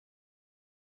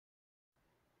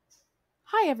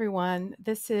Hi everyone,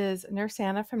 this is Nurse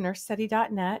Anna from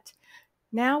nursestudy.net.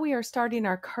 Now we are starting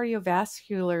our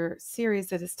cardiovascular series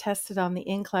that is tested on the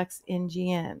NCLEX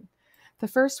NGN. The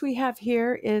first we have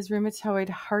here is rheumatoid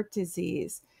heart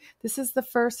disease. This is the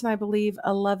first, and I believe,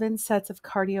 11 sets of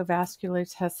cardiovascular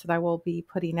tests that I will be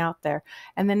putting out there.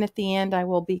 And then at the end, I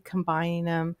will be combining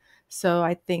them. So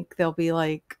I think there'll be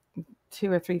like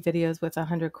 2 or 3 videos with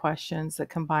 100 questions that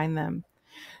combine them.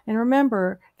 And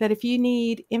remember that if you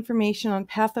need information on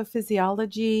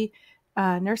pathophysiology,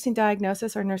 nursing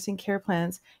diagnosis, or nursing care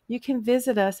plans, you can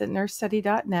visit us at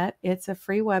nursestudy.net. It's a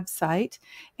free website,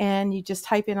 and you just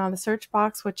type in on the search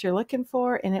box what you're looking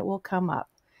for, and it will come up.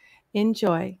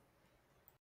 Enjoy.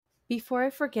 Before I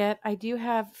forget, I do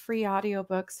have free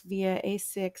audiobooks via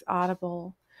A6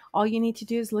 Audible. All you need to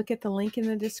do is look at the link in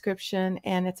the description,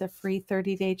 and it's a free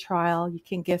 30-day trial. You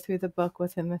can get through the book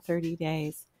within the 30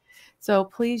 days. So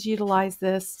please utilize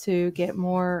this to get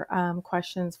more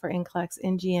questions for NCLEX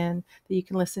NGN that you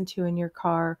can listen to in your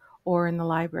car or in the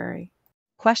library.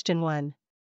 Question 1.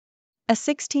 A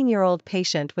 16-year-old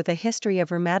patient with a history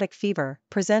of rheumatic fever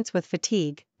presents with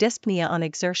fatigue, dyspnea on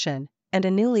exertion, and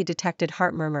a newly detected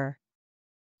heart murmur.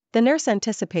 The nurse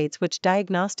anticipates which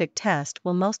diagnostic test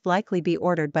will most likely be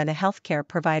ordered by the healthcare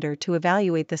provider to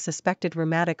evaluate the suspected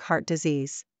rheumatic heart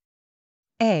disease.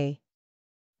 A.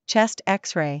 Chest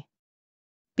X-ray.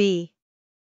 B.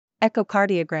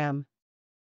 Echocardiogram.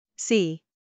 C.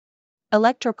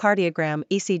 Electrocardiogram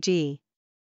ECG.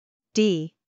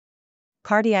 D.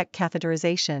 Cardiac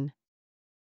catheterization.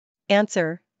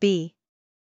 Answer, B.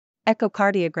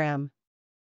 Echocardiogram.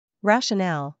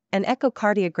 Rationale: an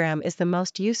echocardiogram is the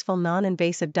most useful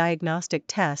non-invasive diagnostic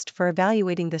test for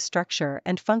evaluating the structure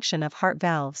and function of heart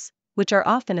valves, which are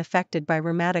often affected by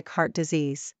rheumatic heart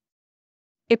disease.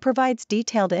 It provides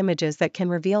detailed images that can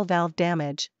reveal valve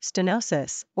damage,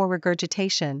 stenosis, or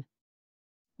regurgitation.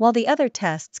 While the other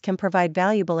tests can provide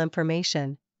valuable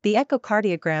information, the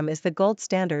echocardiogram is the gold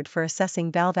standard for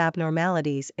assessing valve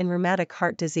abnormalities in rheumatic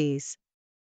heart disease.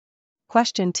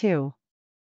 Question 2.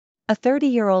 A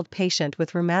 30-year-old patient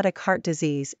with rheumatic heart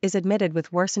disease is admitted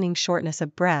with worsening shortness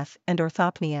of breath and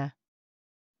orthopnea.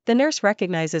 The nurse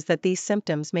recognizes that these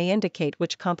symptoms may indicate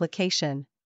which complication.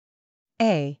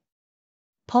 A.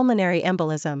 Pulmonary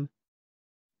embolism.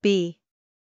 B.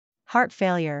 Heart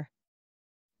failure.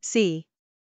 C.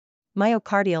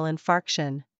 Myocardial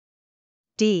infarction.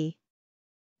 D.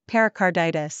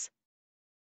 Pericarditis.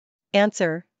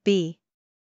 Answer, B.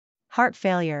 Heart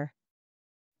failure.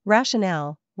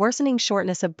 Rationale: worsening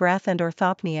shortness of breath and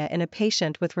orthopnea in a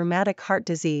patient with rheumatic heart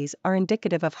disease are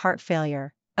indicative of heart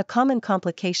failure, a common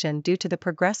complication due to the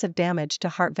progressive damage to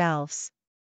heart valves.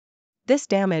 This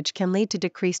damage can lead to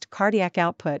decreased cardiac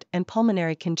output and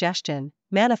pulmonary congestion,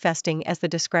 manifesting as the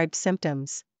described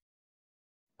symptoms.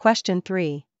 Question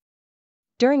 3.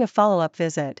 During a follow-up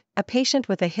visit, a patient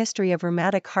with a history of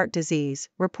rheumatic heart disease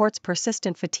reports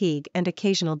persistent fatigue and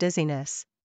occasional dizziness.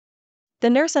 The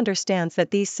nurse understands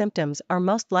that these symptoms are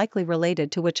most likely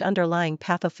related to which underlying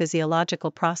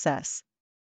pathophysiological process.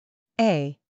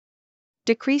 A.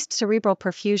 Decreased cerebral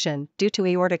perfusion due to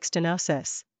aortic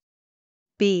stenosis.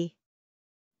 B.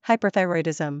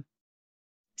 Hyperthyroidism.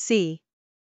 C.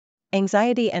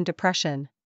 Anxiety and depression.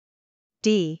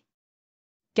 D.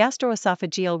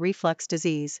 Gastroesophageal reflux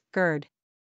disease, GERD.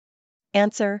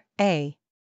 Answer, A.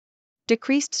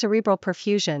 Decreased cerebral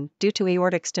perfusion due to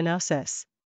aortic stenosis.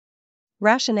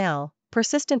 Rationale: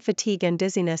 persistent fatigue and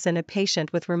dizziness in a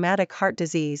patient with rheumatic heart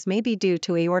disease may be due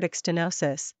to aortic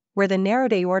stenosis, where the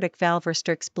narrowed aortic valve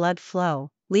restricts blood flow,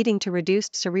 leading to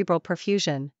reduced cerebral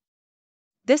perfusion.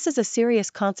 This is a serious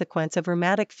consequence of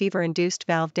rheumatic fever-induced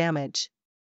valve damage.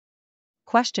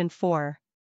 Question 4.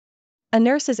 A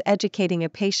nurse is educating a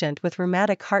patient with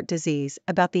rheumatic heart disease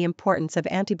about the importance of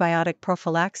antibiotic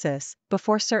prophylaxis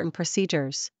before certain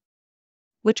procedures.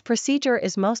 Which procedure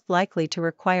is most likely to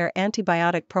require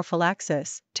antibiotic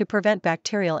prophylaxis to prevent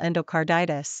bacterial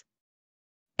endocarditis?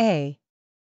 A.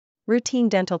 Routine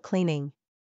dental cleaning.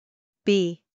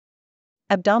 B.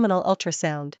 Abdominal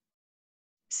ultrasound.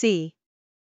 C.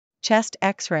 Chest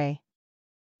X-ray.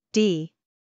 D.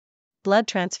 Blood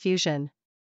transfusion.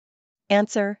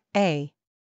 Answer, A.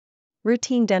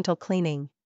 Routine dental cleaning.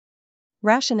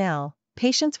 Rationale: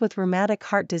 patients with rheumatic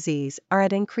heart disease are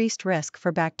at increased risk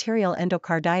for bacterial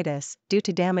endocarditis due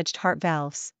to damaged heart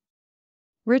valves.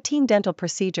 Routine dental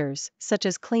procedures, such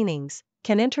as cleanings,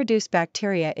 can introduce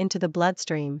bacteria into the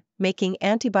bloodstream, making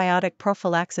antibiotic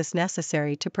prophylaxis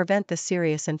necessary to prevent the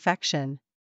serious infection.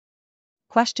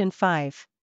 Question 5.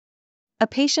 A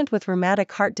patient with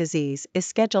rheumatic heart disease is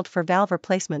scheduled for valve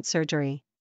replacement surgery.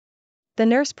 The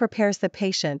nurse prepares the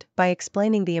patient by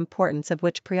explaining the importance of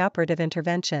which preoperative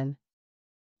intervention.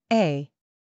 A.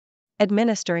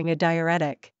 Administering a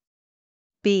diuretic.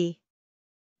 B.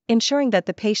 Ensuring that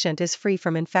the patient is free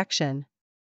from infection.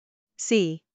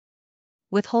 C.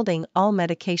 Withholding all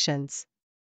medications.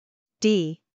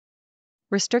 D.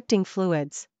 Restricting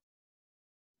fluids.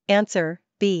 Answer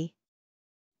B.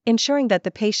 Ensuring that the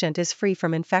patient is free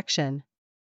from infection.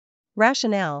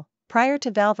 Rationale: prior to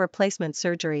valve replacement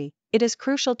surgery, it is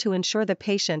crucial to ensure the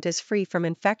patient is free from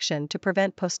infection to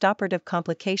prevent postoperative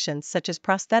complications such as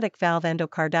prosthetic valve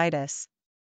endocarditis.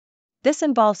 This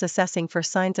involves assessing for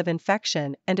signs of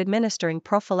infection and administering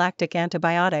prophylactic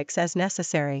antibiotics as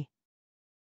necessary.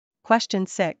 Question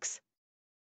 6.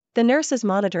 The nurse is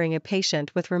monitoring a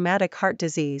patient with rheumatic heart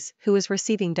disease who is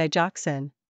receiving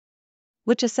digoxin.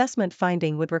 Which assessment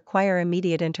finding would require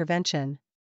immediate intervention?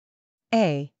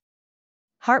 A.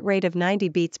 Heart rate of 90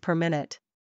 beats per minute.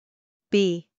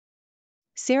 B.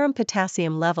 Serum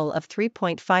potassium level of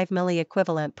 3.5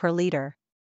 milliequivalent per liter.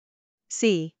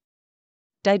 C.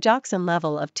 Digoxin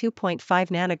level of 2.5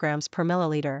 nanograms per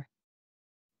milliliter.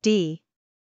 D.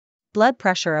 Blood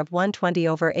pressure of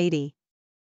 120/80.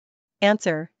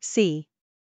 Answer C.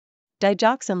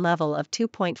 Digoxin level of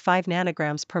 2.5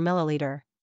 nanograms per milliliter.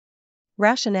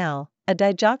 Rationale: a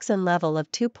digoxin level of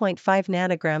 2.5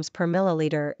 nanograms per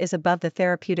milliliter is above the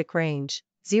therapeutic range,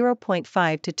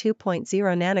 0.5 to 2.0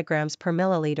 nanograms per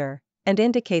milliliter, and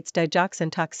indicates digoxin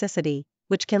toxicity,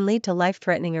 which can lead to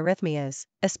life-threatening arrhythmias,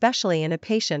 especially in a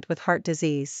patient with heart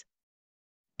disease.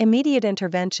 Immediate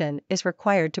intervention is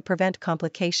required to prevent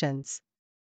complications.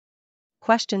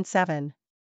 Question 7.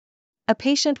 A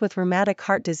patient with rheumatic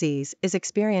heart disease is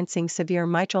experiencing severe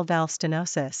mitral valve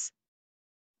stenosis.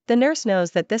 The nurse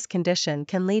knows that this condition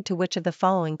can lead to which of the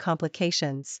following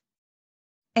complications?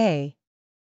 A.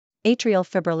 Atrial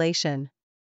fibrillation.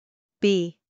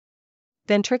 B.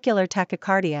 Ventricular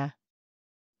tachycardia.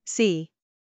 C.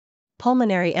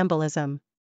 Pulmonary embolism.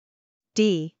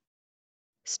 D.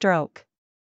 Stroke.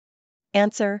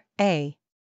 Answer A.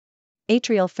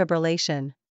 Atrial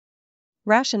fibrillation.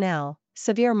 Rationale: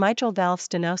 severe mitral valve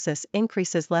stenosis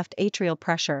increases left atrial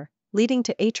pressure, leading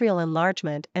to atrial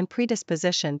enlargement and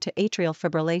predisposition to atrial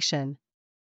fibrillation.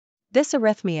 This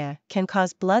arrhythmia can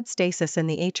cause blood stasis in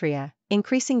the atria,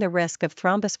 increasing the risk of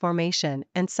thrombus formation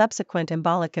and subsequent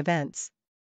embolic events.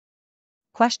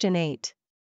 Question 8.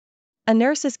 A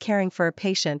nurse is caring for a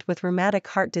patient with rheumatic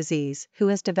heart disease who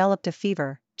has developed a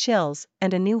fever, chills,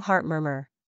 and a new heart murmur.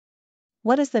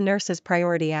 What is the nurse's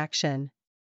priority action?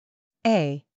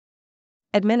 A.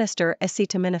 Administer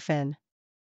acetaminophen.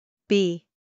 B.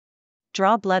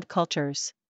 Draw blood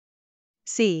cultures.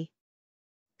 C.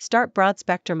 Start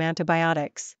broad-spectrum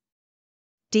antibiotics.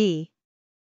 D.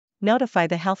 Notify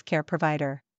the healthcare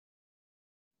provider.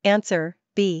 Answer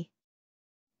B.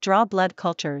 Draw blood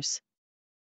cultures.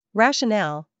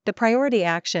 Rationale: the priority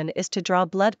action is to draw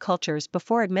blood cultures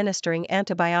before administering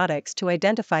antibiotics to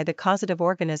identify the causative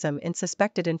organism in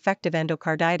suspected infective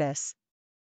endocarditis.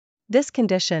 This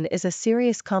condition is a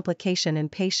serious complication in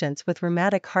patients with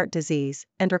rheumatic heart disease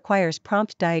and requires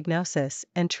prompt diagnosis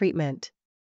and treatment.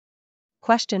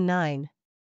 Question 9.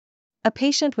 A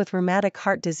patient with rheumatic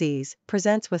heart disease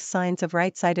presents with signs of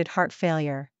right-sided heart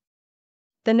failure.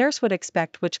 The nurse would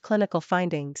expect which clinical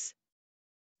findings?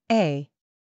 A.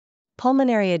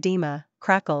 Pulmonary edema,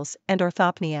 crackles, and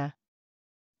orthopnea.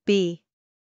 B.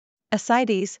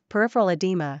 Ascites, peripheral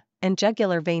edema, and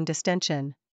jugular vein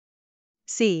distension.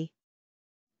 C.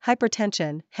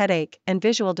 Hypertension, headache, and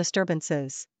visual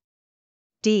disturbances.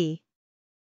 D.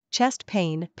 Chest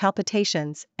pain,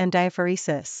 palpitations, and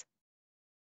diaphoresis.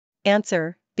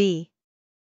 Answer B.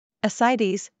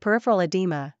 Ascites, peripheral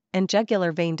edema, and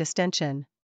jugular vein distension.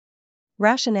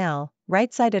 Rationale: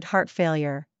 right-sided heart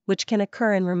failure, which can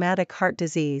occur in rheumatic heart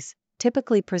disease,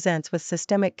 typically presents with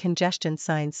systemic congestion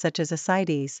signs such as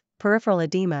ascites, peripheral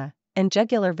edema, and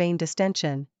jugular vein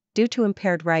distension, due to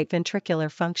impaired right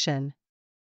ventricular function.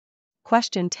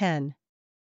 Question 10.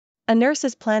 A nurse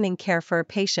is planning care for a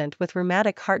patient with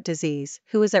rheumatic heart disease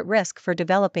who is at risk for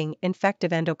developing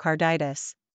infective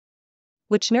endocarditis.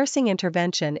 Which nursing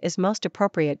intervention is most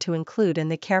appropriate to include in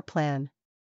the care plan?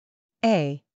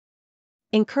 A.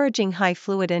 Encouraging high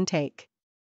fluid intake.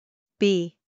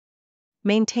 B.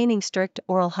 Maintaining strict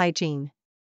oral hygiene.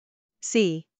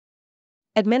 C.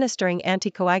 Administering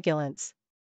anticoagulants.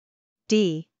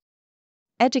 D.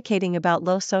 Educating about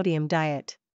low-sodium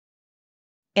diet.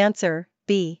 Answer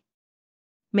B.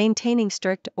 Maintaining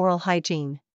strict oral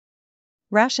hygiene.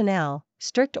 Rationale: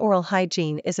 strict oral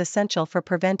hygiene is essential for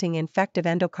preventing infective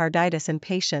endocarditis in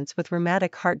patients with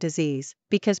rheumatic heart disease,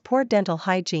 because poor dental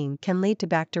hygiene can lead to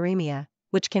bacteremia,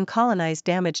 which can colonize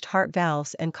damaged heart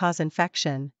valves and cause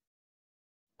infection.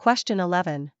 Question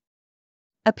 11.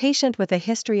 A patient with a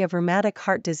history of rheumatic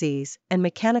heart disease and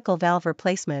mechanical valve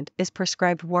replacement is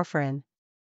prescribed warfarin.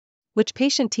 Which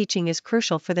patient teaching is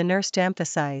crucial for the nurse to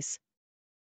emphasize?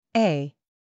 A.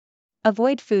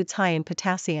 Avoid foods high in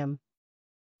potassium.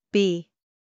 B.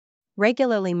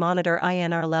 Regularly monitor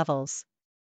INR levels.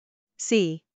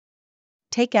 C.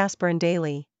 Take aspirin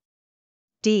daily.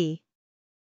 D.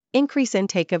 Increase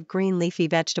intake of green leafy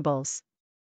vegetables.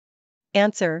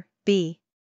 Answer B.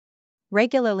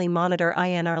 Regularly monitor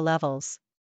INR levels.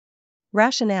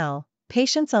 Rationale: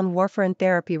 patients on warfarin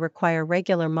therapy require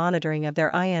regular monitoring of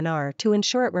their INR to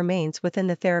ensure it remains within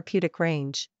the therapeutic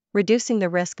range, reducing the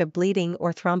risk of bleeding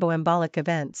or thromboembolic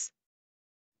events.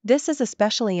 This is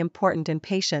especially important in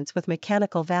patients with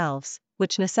mechanical valves,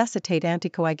 which necessitate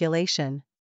anticoagulation.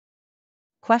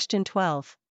 Question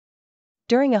 12.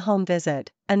 During a home visit,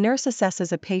 a nurse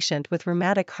assesses a patient with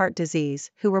rheumatic heart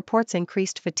disease who reports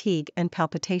increased fatigue and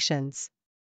palpitations.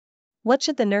 What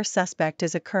should the nurse suspect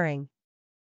is occurring?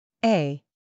 A.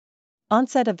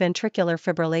 Onset of ventricular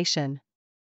fibrillation.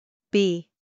 B.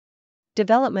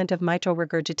 Development of mitral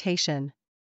regurgitation.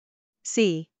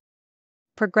 C.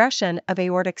 Progression of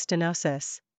aortic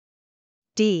stenosis.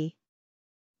 D.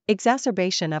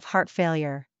 Exacerbation of heart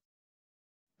failure.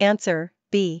 Answer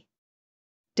B.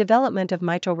 Development of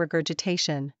mitral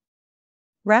regurgitation.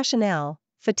 Rationale: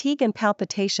 fatigue and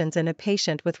palpitations in a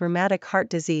patient with rheumatic heart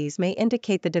disease may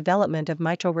indicate the development of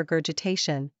mitral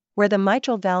regurgitation, where the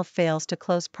mitral valve fails to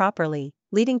close properly,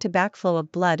 leading to backflow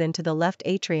of blood into the left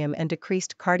atrium and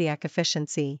decreased cardiac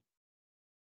efficiency.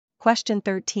 Question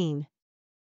 13.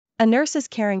 A nurse is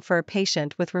caring for a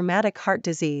patient with rheumatic heart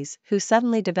disease who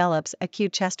suddenly develops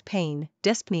acute chest pain,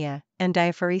 dyspnea, and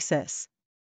diaphoresis.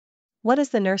 What is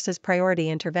the nurse's priority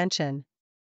intervention?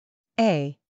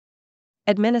 A.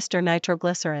 Administer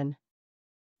nitroglycerin.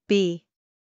 B.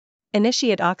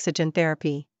 Initiate oxygen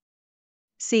therapy.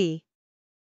 C.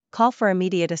 Call for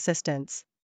immediate assistance.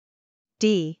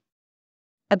 D.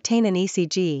 Obtain an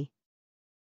ECG.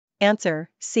 Answer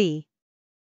C.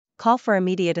 Call for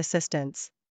immediate assistance.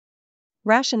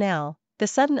 Rationale: the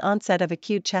sudden onset of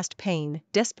acute chest pain,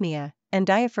 dyspnea, and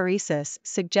diaphoresis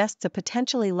suggests a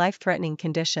potentially life-threatening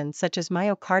condition such as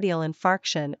myocardial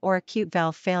infarction or acute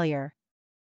valve failure.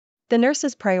 The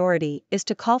nurse's priority is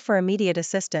to call for immediate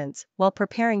assistance while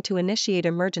preparing to initiate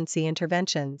emergency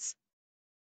interventions.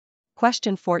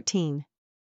 Question 14.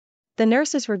 The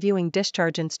nurse is reviewing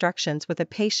discharge instructions with a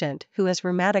patient who has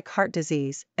rheumatic heart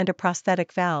disease and a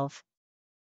prosthetic valve.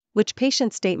 Which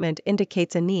patient statement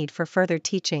indicates a need for further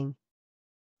teaching?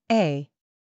 A.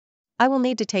 I will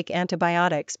need to take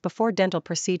antibiotics before dental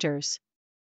procedures.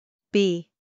 B.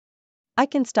 I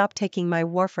can stop taking my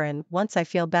warfarin once I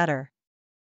feel better.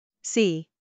 C.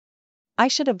 I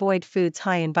should avoid foods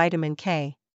high in vitamin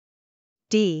K.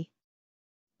 D.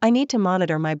 I need to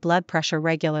monitor my blood pressure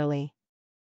regularly.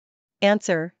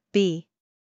 Answer B.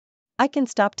 I can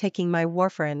stop taking my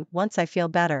warfarin once I feel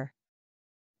better.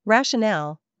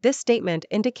 Rationale: this statement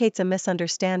indicates a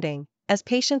misunderstanding, as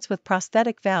patients with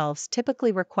prosthetic valves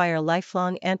typically require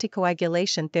lifelong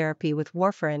anticoagulation therapy with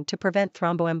warfarin to prevent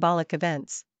thromboembolic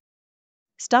events.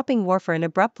 Stopping warfarin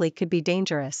abruptly could be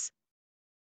dangerous.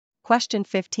 Question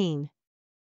 15.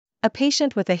 A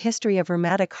patient with a history of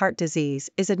rheumatic heart disease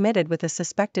is admitted with a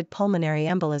suspected pulmonary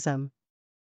embolism.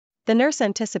 The nurse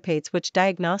anticipates which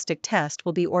diagnostic test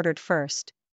will be ordered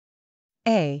first.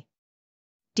 A.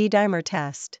 D-dimer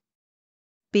test.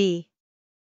 B.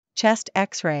 Chest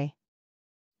X-ray.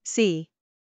 C.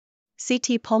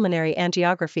 CT pulmonary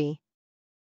angiography.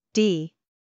 D.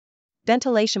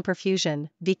 Ventilation perfusion,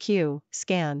 VQ,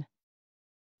 scan.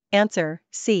 Answer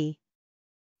C.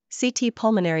 CT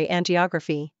pulmonary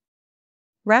angiography.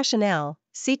 Rationale: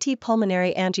 CT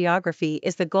pulmonary angiography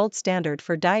is the gold standard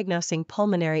for diagnosing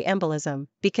pulmonary embolism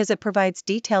because it provides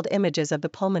detailed images of the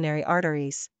pulmonary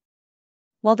arteries.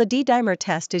 While the D-dimer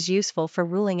test is useful for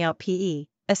ruling out PE,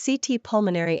 a CT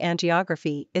pulmonary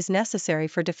angiography is necessary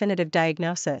for definitive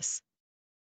diagnosis.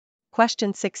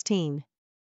 Question 16.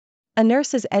 A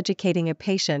nurse is educating a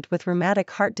patient with rheumatic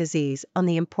heart disease on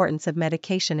the importance of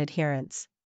medication adherence.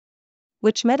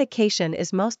 Which medication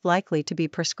is most likely to be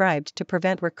prescribed to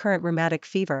prevent recurrent rheumatic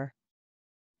fever?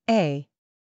 A.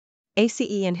 ACE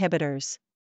inhibitors.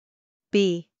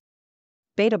 B.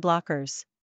 Beta blockers.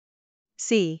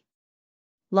 C.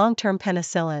 Long-term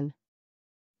penicillin.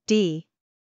 D.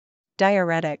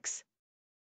 Diuretics.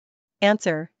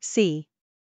 Answer C.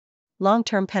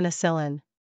 Long-term penicillin.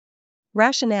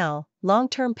 Rationale: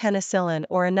 Long-term penicillin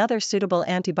or another suitable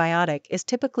antibiotic is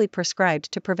typically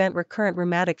prescribed to prevent recurrent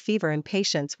rheumatic fever in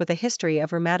patients with a history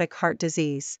of rheumatic heart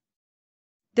disease.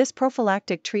 This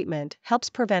prophylactic treatment helps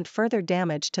prevent further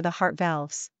damage to the heart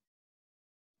valves.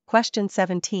 Question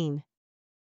 17.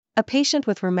 A patient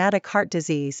with rheumatic heart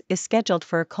disease is scheduled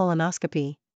for a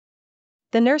colonoscopy.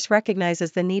 The nurse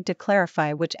recognizes the need to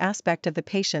clarify which aspect of the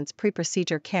patient's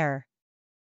pre-procedure care.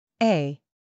 A.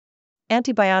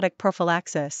 Antibiotic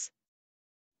prophylaxis.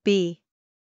 B.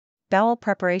 Bowel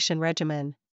preparation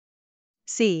regimen.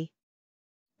 C.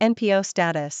 NPO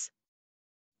status.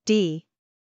 D.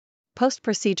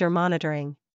 Post-procedure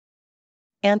monitoring.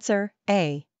 Answer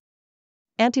A.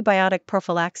 Antibiotic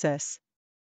prophylaxis.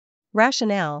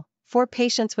 Rationale: for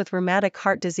patients with rheumatic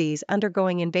heart disease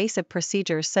undergoing invasive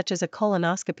procedures such as a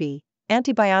colonoscopy,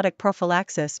 antibiotic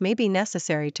prophylaxis may be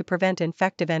necessary to prevent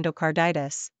infective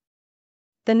endocarditis.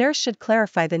 The nurse should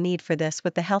clarify the need for this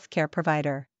with the healthcare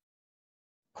provider.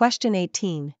 Question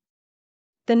 18.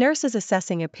 The nurse is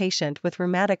assessing a patient with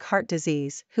rheumatic heart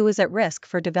disease who is at risk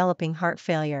for developing heart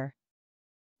failure.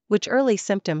 Which early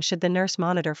symptom should the nurse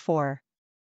monitor for?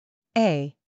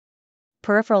 A.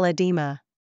 Peripheral edema.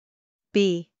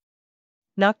 B.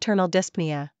 Nocturnal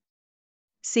dyspnea.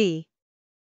 C.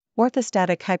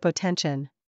 Orthostatic hypotension.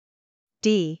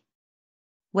 D.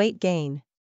 Weight gain.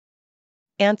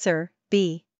 Answer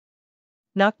B.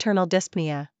 Nocturnal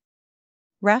dyspnea.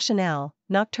 Rationale: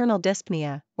 nocturnal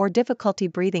dyspnea, or difficulty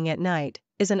breathing at night,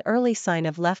 is an early sign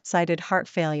of left-sided heart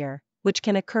failure, which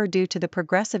can occur due to the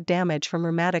progressive damage from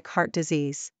rheumatic heart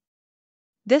disease.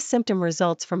 This symptom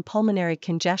results from pulmonary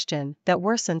congestion that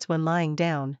worsens when lying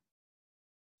down.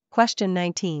 Question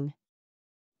 19.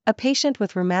 A patient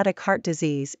with rheumatic heart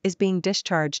disease is being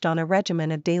discharged on a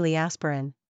regimen of daily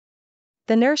aspirin.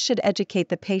 The nurse should educate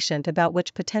the patient about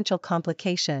which potential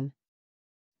complication.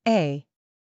 A.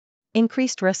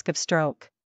 Increased risk of stroke.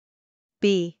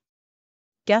 B.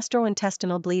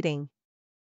 Gastrointestinal bleeding.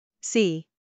 C.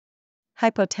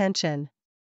 Hypotension.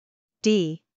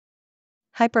 D.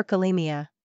 Hyperkalemia.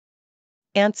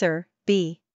 Answer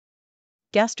B.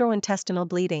 Gastrointestinal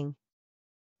bleeding.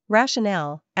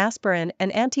 Rationale: aspirin,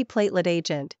 an antiplatelet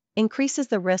agent, increases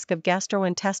the risk of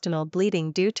gastrointestinal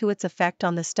bleeding due to its effect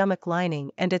on the stomach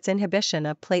lining and its inhibition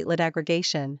of platelet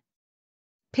aggregation.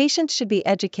 Patients should be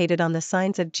educated on the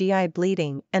signs of GI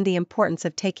bleeding and the importance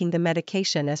of taking the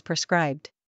medication as prescribed.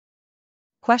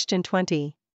 Question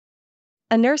 20.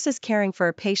 A nurse is caring for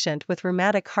a patient with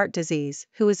rheumatic heart disease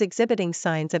who is exhibiting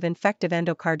signs of infective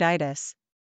endocarditis.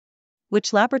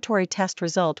 Which laboratory test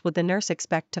result would the nurse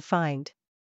expect to find?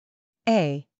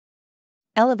 A.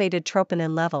 Elevated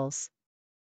troponin levels.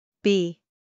 B.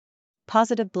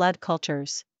 Positive blood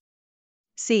cultures.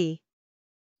 C.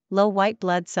 Low white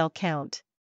blood cell count.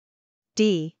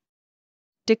 D.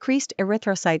 Decreased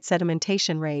erythrocyte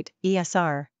sedimentation rate,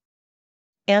 ESR.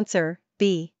 Answer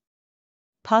B.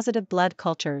 Positive blood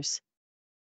cultures.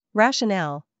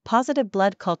 Rationale: positive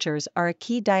blood cultures are a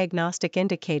key diagnostic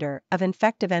indicator of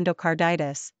infective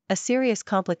endocarditis, a serious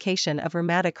complication of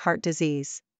rheumatic heart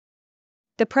disease.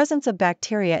 The presence of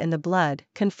bacteria in the blood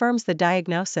confirms the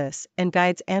diagnosis and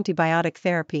guides antibiotic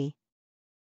therapy.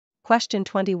 Question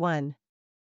 21.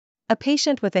 A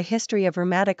patient with a history of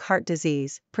rheumatic heart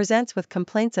disease presents with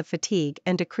complaints of fatigue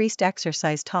and decreased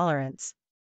exercise tolerance.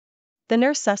 The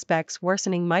nurse suspects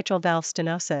worsening mitral valve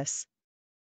stenosis.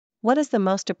 What is the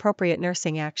most appropriate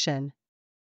nursing action?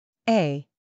 A.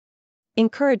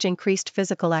 Encourage increased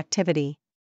physical activity.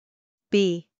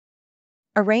 B.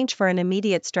 Arrange for an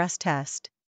immediate stress test.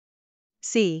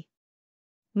 C.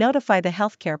 Notify the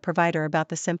healthcare provider about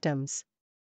the symptoms.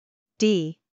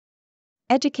 D.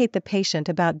 Educate the patient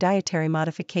about dietary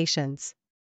modifications.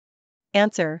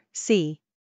 Answer C.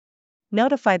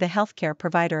 Notify the healthcare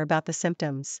provider about the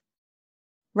symptoms.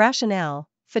 Rationale: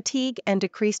 fatigue and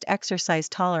decreased exercise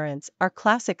tolerance are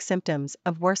classic symptoms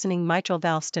of worsening mitral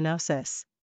valve stenosis.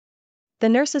 The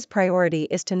nurse's priority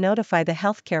is to notify the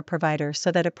healthcare provider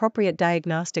so that appropriate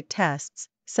diagnostic tests,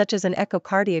 such as an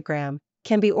echocardiogram,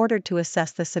 can be ordered to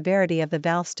assess the severity of the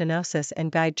valve stenosis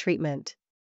and guide treatment.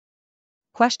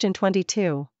 Question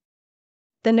 22.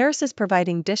 The nurse is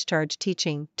providing discharge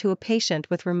teaching to a patient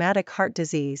with rheumatic heart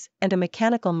disease and a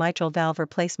mechanical mitral valve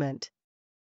replacement.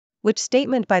 Which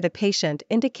statement by the patient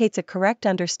indicates a correct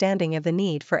understanding of the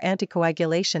need for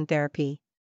anticoagulation therapy?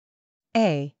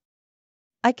 A.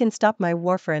 I can stop my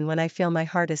warfarin when I feel my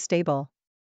heart is stable.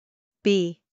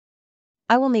 B.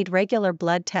 I will need regular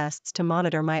blood tests to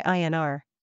monitor my INR.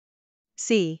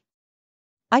 C.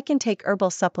 I can take herbal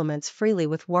supplements freely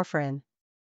with warfarin.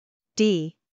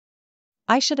 D.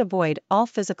 I should avoid all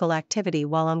physical activity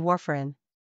while on warfarin.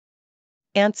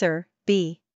 Answer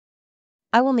B.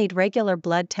 I will need regular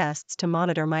blood tests to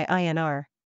monitor my INR.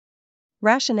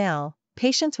 Rationale: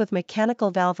 patients with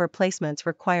mechanical valve replacements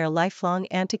require lifelong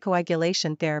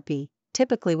anticoagulation therapy,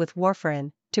 typically with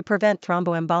warfarin, to prevent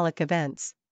thromboembolic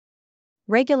events.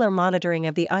 Regular monitoring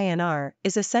of the INR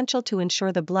is essential to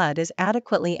ensure the blood is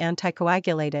adequately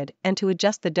anticoagulated and to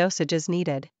adjust the dosage as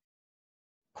needed.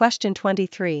 Question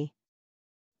 23.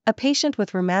 A patient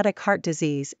with rheumatic heart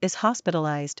disease is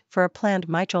hospitalized for a planned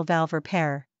mitral valve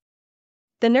repair.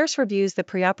 The nurse reviews the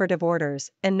preoperative orders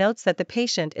and notes that the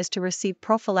patient is to receive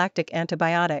prophylactic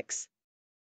antibiotics.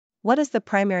 What is the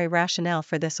primary rationale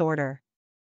for this order?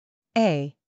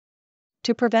 A.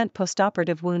 To prevent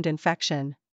postoperative wound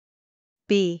infection.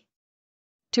 B.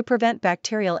 To prevent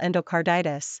bacterial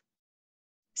endocarditis.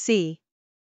 C.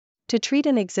 To treat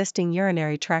an existing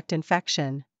urinary tract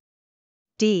infection.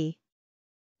 D.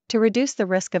 To reduce the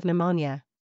risk of pneumonia.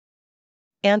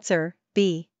 Answer: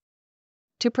 B.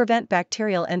 To prevent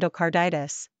bacterial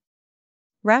endocarditis.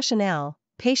 Rationale: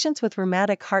 patients with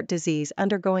rheumatic heart disease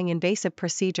undergoing invasive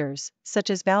procedures, such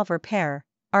as valve repair,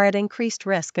 are at increased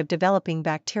risk of developing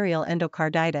bacterial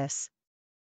endocarditis.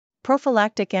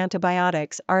 Prophylactic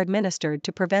antibiotics are administered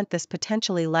to prevent this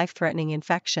potentially life-threatening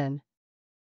infection.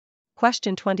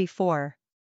 Question 24.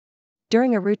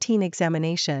 During a routine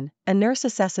examination, a nurse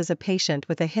assesses a patient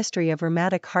with a history of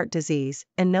rheumatic heart disease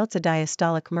and notes a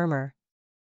diastolic murmur.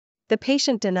 The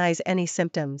patient denies any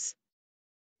symptoms.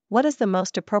 What is the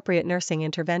most appropriate nursing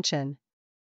intervention?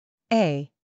 A.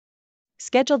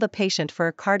 Schedule the patient for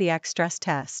a cardiac stress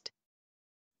test.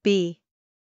 B.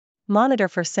 Monitor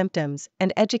for symptoms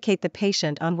and educate the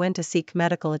patient on when to seek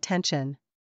medical attention.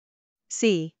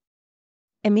 C.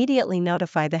 Immediately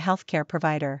notify the healthcare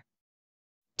provider.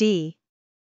 D.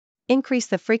 Increase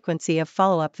the frequency of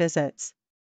follow-up visits.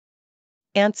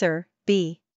 Answer: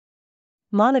 B.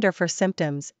 Monitor for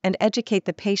symptoms and educate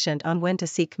the patient on when to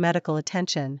seek medical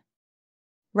attention.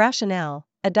 Rationale: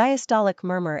 a diastolic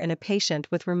murmur in a patient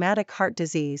with rheumatic heart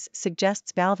disease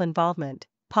suggests valve involvement,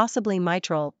 possibly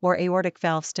mitral or aortic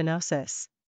valve stenosis.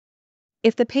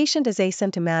 If the patient is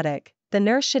asymptomatic, the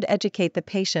nurse should educate the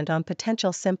patient on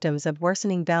potential symptoms of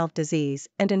worsening valve disease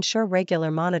and ensure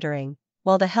regular monitoring,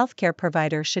 while the healthcare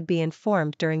provider should be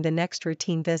informed during the next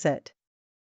routine visit.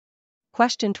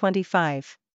 Question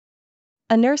 25.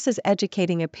 A nurse is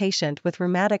educating a patient with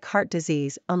rheumatic heart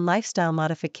disease on lifestyle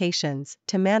modifications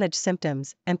to manage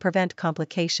symptoms and prevent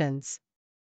complications.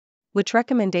 Which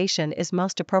recommendation is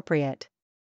most appropriate?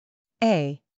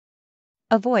 A.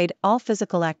 Avoid all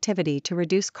physical activity to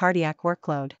reduce cardiac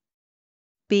workload.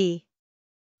 B.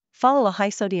 Follow a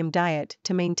high-sodium diet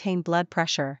to maintain blood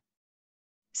pressure.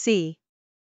 C.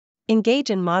 Engage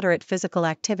in moderate physical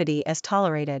activity as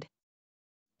tolerated.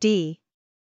 D.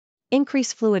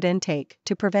 Increase fluid intake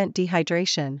to prevent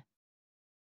dehydration.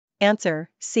 Answer: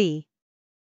 C.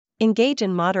 Engage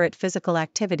in moderate physical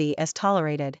activity as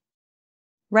tolerated.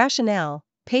 Rationale: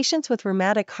 patients with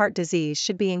rheumatic heart disease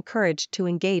should be encouraged to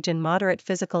engage in moderate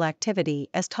physical activity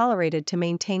as tolerated to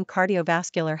maintain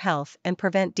cardiovascular health and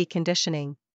prevent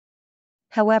deconditioning.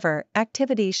 However,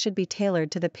 activities should be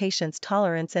tailored to the patient's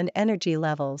tolerance and energy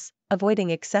levels, avoiding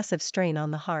excessive strain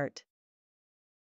on the heart.